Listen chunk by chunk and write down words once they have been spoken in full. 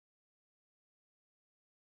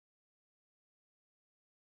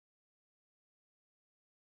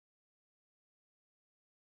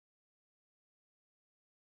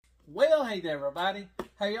Well, hey there, everybody.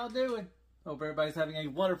 How y'all doing? Hope everybody's having a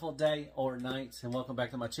wonderful day or night, and welcome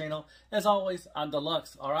back to my channel. As always, I'm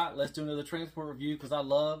Deluxe. All right, let's do another Transformer review because I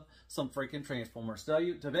love some freaking Transformers.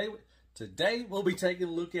 Today we'll be taking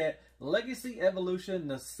a look at Legacy Evolution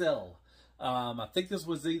Nacelle. I think this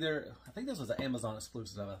was an Amazon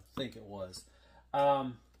exclusive. I think it was.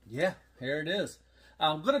 Yeah, here it is.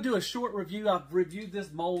 I'm going to do a short review. I've reviewed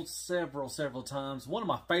this mold several times. One of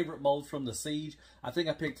my favorite molds from the Siege. I think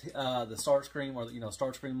I picked the Starscream or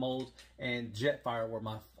Starscream mold, and Jetfire were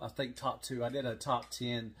my, I think, top two. I did a top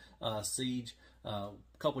 10 Siege a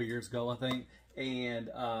couple years ago, I think, and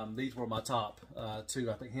these were my top two.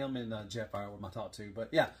 I think him and Jetfire were my top two. But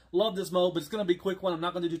yeah, love this mold, but it's going to be a quick one. I'm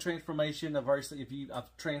not going to do transformation.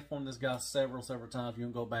 I've transformed this guy several times. You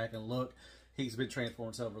can go back and look. He's been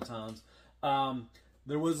transformed several times.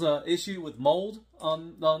 There was an issue with mold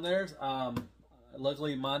on theirs.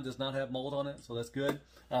 Luckily, mine does not have mold on it, so that's good.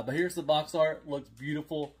 But here's the box art. Looks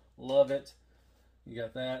beautiful. Love it. You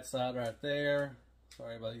got that side right there.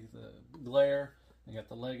 Sorry about the glare. You got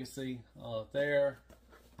the Legacy up there.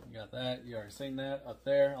 You got that. You already seen that up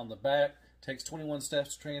there on the back. Takes 21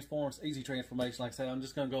 steps to transform. It's easy transformation. Like I said, I'm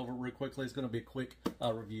just going to go over it real quickly. It's going to be a quick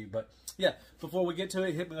review. But yeah, before we get to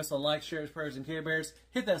it, hit me with some likes, shares, prayers, and Care Bears.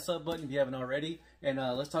 Hit that sub button if you haven't already. And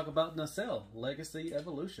let's talk about Nacelle Legacy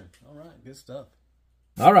Evolution. All right, good stuff.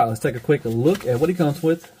 All right, let's take a quick look at what he comes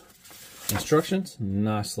with. Instructions,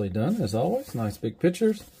 nicely done as always. Nice big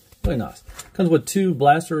pictures, really nice. Comes with two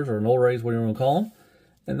blasters or null rays, whatever you want to call them.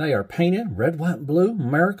 And they are painted red, white, and blue,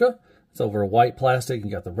 MURICA. It's over a white plastic.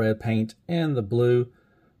 You got the red paint and the blue.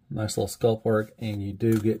 Nice little sculpt work. And you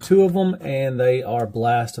do get two of them, and they are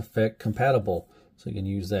blast effect compatible. So you can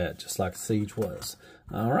use that just like Siege was.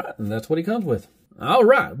 All right, and that's what he comes with. All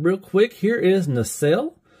right, real quick, here is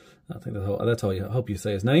Nacelle. I think that's how I hope you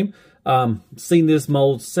say his name. Seen this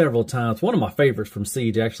mold several times. One of my favorites from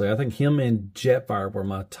Siege, actually. I think him and Jetfire were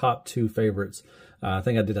my top two favorites. I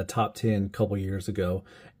think I did a top 10 a couple years ago.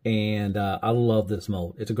 And I love this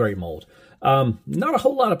mold. It's a great mold. Not a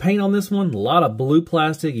whole lot of paint on this one. A lot of blue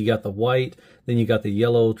plastic. You got the white. Then you got the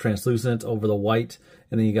yellow translucent over the white.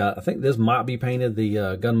 And then you got, I think this might be painted,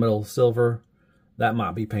 the gunmetal silver. That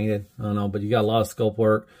might be painted. I don't know. But you got a lot of sculpt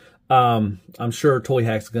work. I'm sure Toy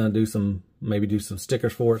Hack's going to do maybe do some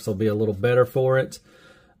stickers for it. So it'll be a little better for it.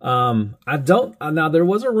 Now there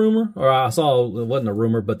was a rumor, or I saw, it wasn't a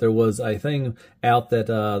rumor, but there was a thing out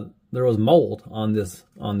that, there was mold on this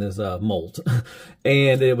mold,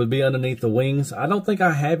 and it would be underneath the wings. I don't think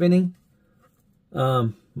I have any.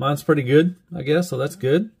 Mine's pretty good, I guess, so that's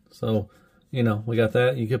good. So, we got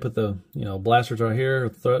that. You could put the, blasters right here,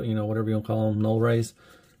 whatever you want to call them, null rays.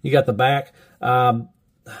 You got the back.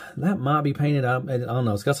 That might be painted. I don't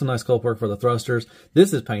know. It's got some nice sculpt work for the thrusters.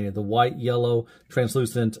 This is painted. The white, yellow,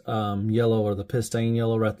 translucent yellow, or the pistain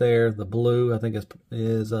yellow right there. The blue, I think,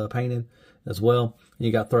 is painted as well.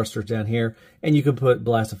 You got thrusters down here, and you can put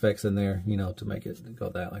blast effects in there, to make it go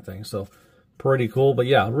that like thing. So pretty cool. But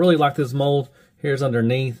yeah, I really like this mold. Here's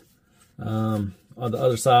underneath. On the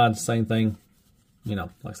other side, same thing. Like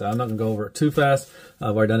I said, I'm not gonna go over it too fast.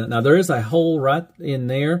 I've already done it. Now there is a hole right in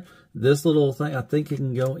there. This little thing, I think it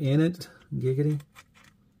can go in it. Giggity.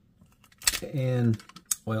 And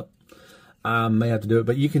well, I may have to do it,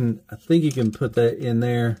 but I think you can put that in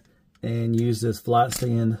there and use this flat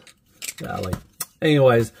stand. Golly.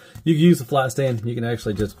 Anyways, you can use the flat stand. You can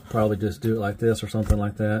actually probably just do it like this or something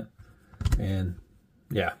like that. And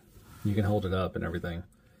yeah, you can hold it up and everything.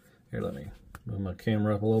 Here, let me move my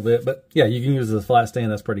camera up a little bit. But yeah, you can use the flat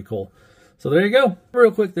stand. That's pretty cool. So there you go.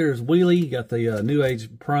 Real quick, there's Wheelie. You got the New Age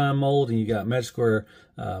Prime mold, and you got Magic Square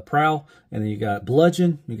Prowl, and then you got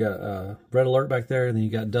Bludgeon. You got Red Alert back there, and then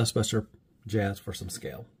you got Dustbuster Jazz for some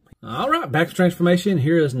scale. All right, back to transformation.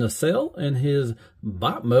 Here is Nacelle in his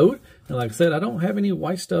bot mode. And like I said, I don't have any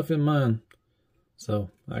white stuff in mine.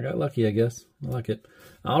 So I got lucky, I guess. I like it.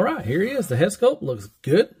 All right, here he is. The head sculpt looks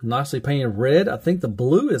good. Nicely painted red. I think the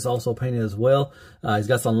blue is also painted as well. He's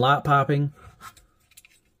got some light piping.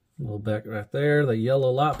 A little back right there. The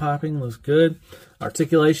yellow light piping looks good.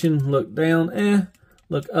 Articulation, look down,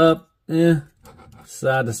 look up,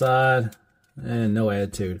 side to side, and no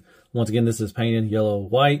attitude. Once again, this is painted yellow,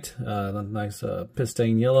 white, nice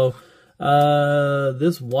pistain yellow.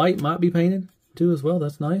 This white might be painted too as well.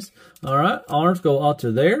 That's nice. All right, arms go out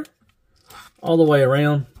to there, all the way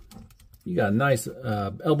around. You got a nice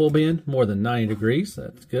elbow bend, more than 90 degrees.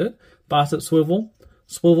 That's good. Bicep swivel.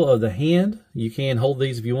 Swivel of the hand. You can hold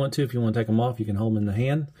these if you want to. If you want to take them off, you can hold them in the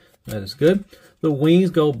hand. That is good. The wings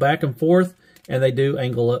go back and forth, and they do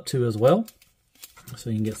angle up too as well. So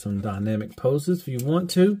you can get some dynamic poses if you want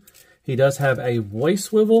to. He does have a waist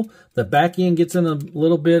swivel. The back end gets in a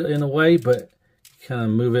little bit in the way, but kind of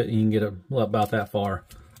move it and you can get it about that far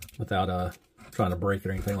without trying to break it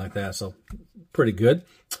or anything like that. So pretty good.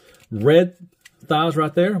 Red thighs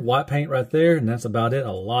right there, white paint right there, and that's about it.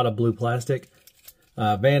 A lot of blue plastic.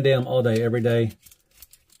 Van Damme all day, every day.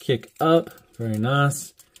 Kick up, very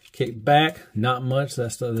nice. Kick back, not much.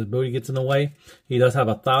 That's the booty gets in the way. He does have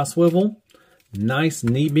a thigh swivel. Nice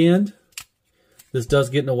knee bend. This does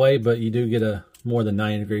get in the way, but you do get a more than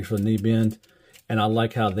 90 degrees for the knee bend. And I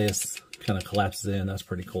like how this kind of collapses in. That's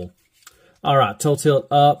pretty cool. All right, toe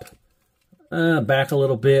tilt up, back a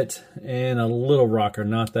little bit, and a little rocker.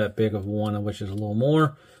 Not that big of one. I wish it was a little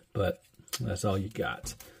more, but that's all you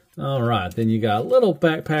got. All right, then you got a little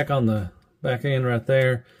backpack on the back end right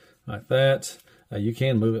there, like that. You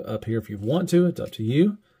can move it up here if you want to. It's up to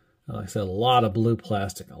you. Like I said, a lot of blue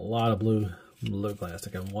plastic, a lot of blue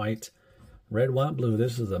plastic and white. Red, white, blue.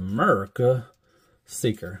 This is a MURICA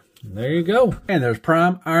Seeker. And there you go. And there's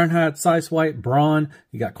Prime, Ironhide, Sice White, Brawn.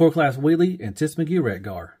 You got Core Class Wheelie and Tis McGee Red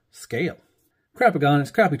Gar. Scale.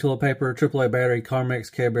 Crapagonics, Crappy Toilet Paper, AAA Battery,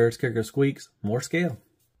 Carmex, Care Bears, Kicker Squeaks. More scale.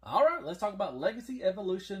 All right, let's talk about Legacy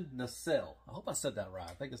Evolution Nacelle. I hope I said that right.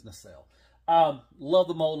 I think it's Nacelle. Love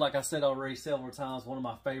the mold, like I said already several times. One of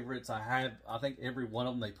my favorites. I think every one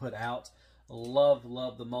of them they put out. Love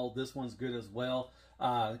the mold. This one's good as well.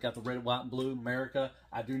 Got the red, white, and blue MURICA.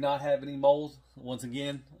 I do not have any molds. Once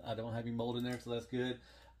again, I don't have any mold in there, so that's good.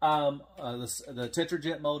 The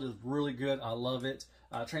Tetrajet mold is really good. I love it.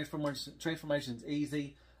 Transformation's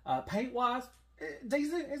easy. Paint-wise,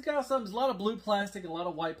 decent. It's got a lot of blue plastic and a lot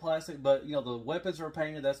of white plastic, but you know the weapons are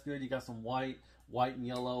painted. That's good. You got some white and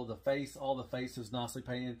yellow. The face, all the face is nicely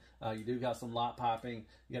painted. You do got some light piping.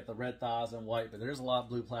 You got the red thighs and white, but there's a lot of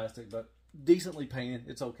blue plastic, but decently painted.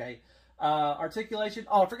 It's okay. Articulation.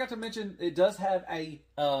 Oh, I forgot to mention it does have a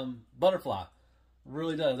butterfly. It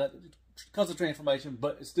really does. That because of transformation,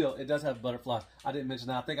 but still it does have a butterfly. I didn't mention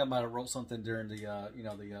that. I think I might have wrote something during the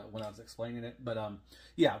when I was explaining it. But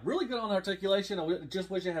yeah, really good on articulation. I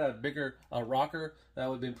just wish it had a bigger rocker. That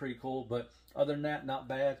would have been pretty cool. But other than that, not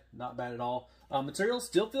bad at all. Materials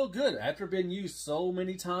still feel good after being used so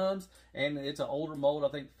many times, and it's an older mold. I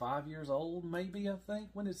think 5 years old, maybe. I think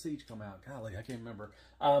when did Siege come out? Golly, I can't remember.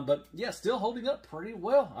 But yeah, still holding up pretty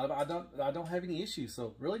well. I don't have any issues.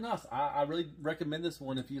 So really nice. I really recommend this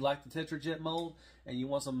one if you like the Tetrajet mold and you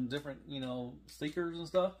want some different Seekers and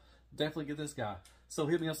stuff. Definitely get this guy. So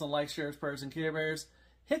hit me up some likes, shares, prayers, and Care Bears.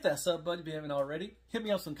 Hit that sub button if you haven't already. Hit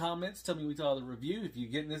me up some comments. Tell me what you thought of the review. If you're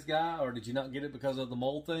getting this guy, or did you not get it because of the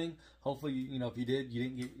mold thing? Hopefully, if you did, you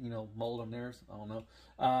didn't get, mold on theirs. I don't know.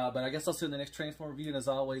 But I guess I'll see you in the next Transformer review. And as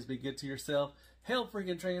always, be good to yourself. Hell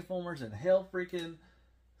freaking Transformers and hell freaking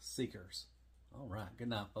Seekers. All right. Good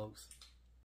night, folks.